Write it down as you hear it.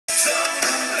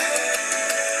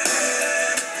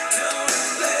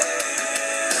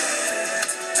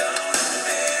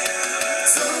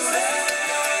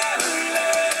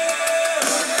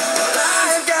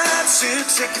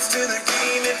tickets to the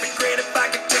game. It'd be great if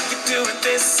I could take you to it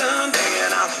this Sunday.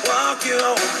 And I'll walk you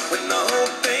home when the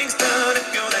whole thing's done. If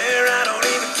you're there, I don't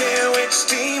even care which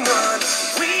team won.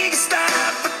 We can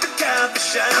stop at the coffee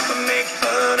shop and make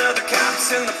fun of the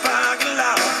cops in the parking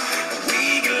lot. And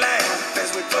we can laugh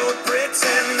as we both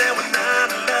pretend that we're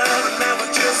not in love and that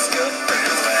we're just good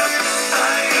friends. Well,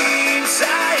 I ain't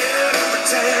tired of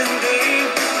pretending,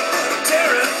 but I'm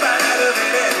terrified of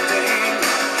it ending.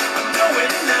 I know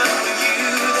it now with you,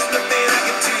 there's nothing I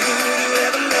can do to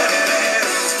ever let it end.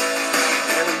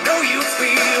 And I know you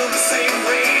feel the same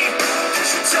way, 'cause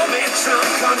you told me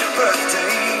drunk on your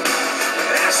birthday.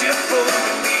 But as you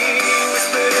pulled me,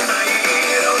 whispered in my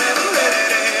ear, don't ever let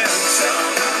it end.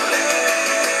 Don't let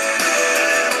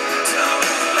it, don't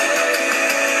let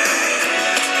it,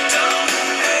 don't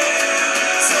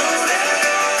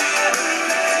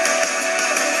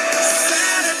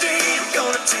Saturday, I'm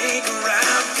gonna take a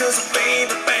ride, 'cause a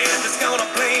favorite band is gonna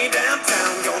play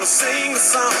downtown. Gonna sing the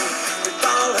song we've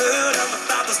all heard of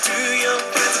about those two young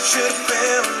friends that should have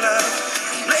fell in love.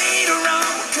 Later on,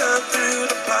 we'll come through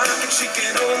the park and she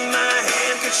can hold my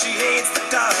hand 'cause she hates the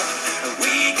dark. And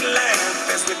we can laugh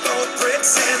as we both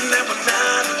pretend that we're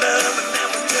not in love and that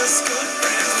we're just good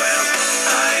friends. Well,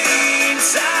 I ain't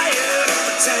tired of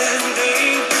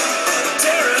pretending, but I'm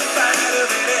terrified of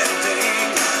it ending.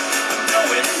 I know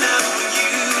it now with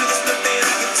you, there's nothing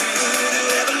I can do to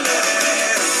ever let it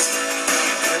end.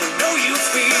 And I know you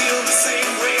feel the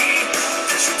same way,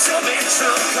 'cause you told me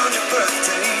drunk on your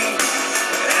birthday.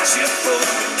 But as you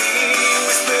pulled me,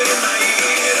 whispered in my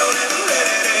ear, don't ever let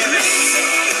it end.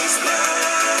 Please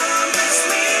promise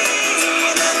me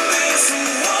that this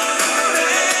won't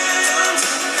end.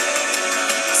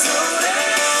 Don't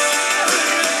ever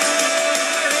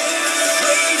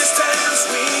greatest times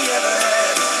we ever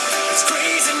had. It's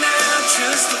crazy now,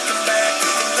 just looking back,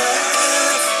 you can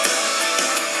laugh.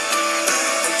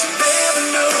 But you never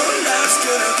know where life's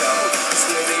gonna go, 'cause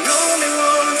we're the only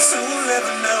ones who'll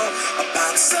ever know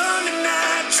about Sunday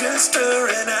night. Just her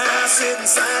and I sitting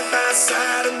side by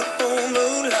side in the full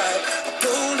moonlight. I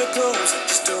pulled her close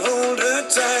just to hold her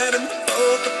tight, and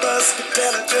both of us could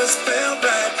tell it just felt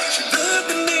right. She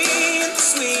looked at me in the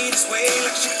sweetest way,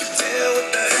 like she could tell what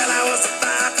the hell I was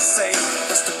about to say.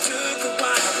 But